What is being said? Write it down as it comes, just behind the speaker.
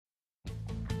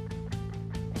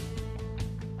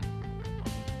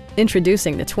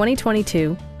Introducing the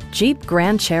 2022 Jeep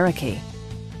Grand Cherokee.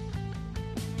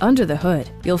 Under the hood,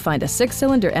 you'll find a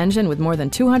 6-cylinder engine with more than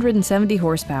 270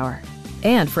 horsepower.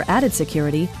 And for added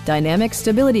security, dynamic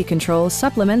stability control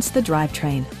supplements the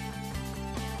drivetrain.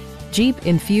 Jeep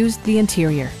infused the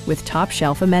interior with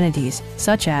top-shelf amenities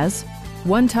such as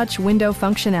one-touch window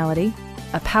functionality,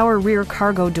 a power rear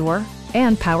cargo door,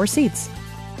 and power seats.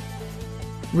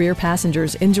 Rear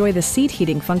passengers enjoy the seat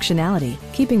heating functionality,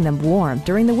 keeping them warm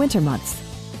during the winter months.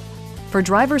 For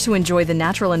drivers who enjoy the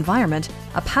natural environment,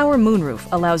 a power moonroof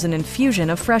allows an infusion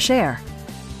of fresh air.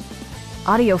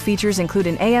 Audio features include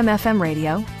an AM/FM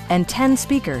radio and 10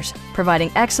 speakers, providing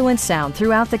excellent sound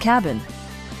throughout the cabin.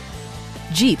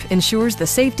 Jeep ensures the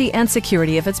safety and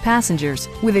security of its passengers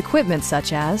with equipment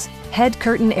such as head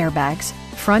curtain airbags,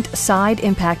 front side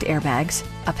impact airbags,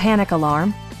 a panic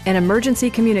alarm, an emergency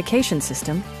communication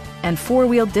system, and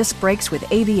 4-wheel disc brakes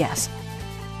with ABS.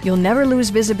 You'll never lose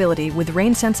visibility with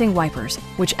rain-sensing wipers,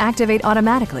 which activate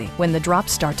automatically when the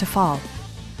drops start to fall.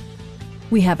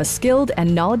 We have a skilled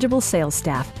and knowledgeable sales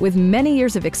staff with many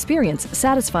years of experience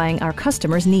satisfying our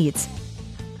customers' needs.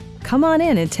 Come on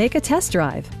in and take a test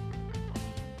drive.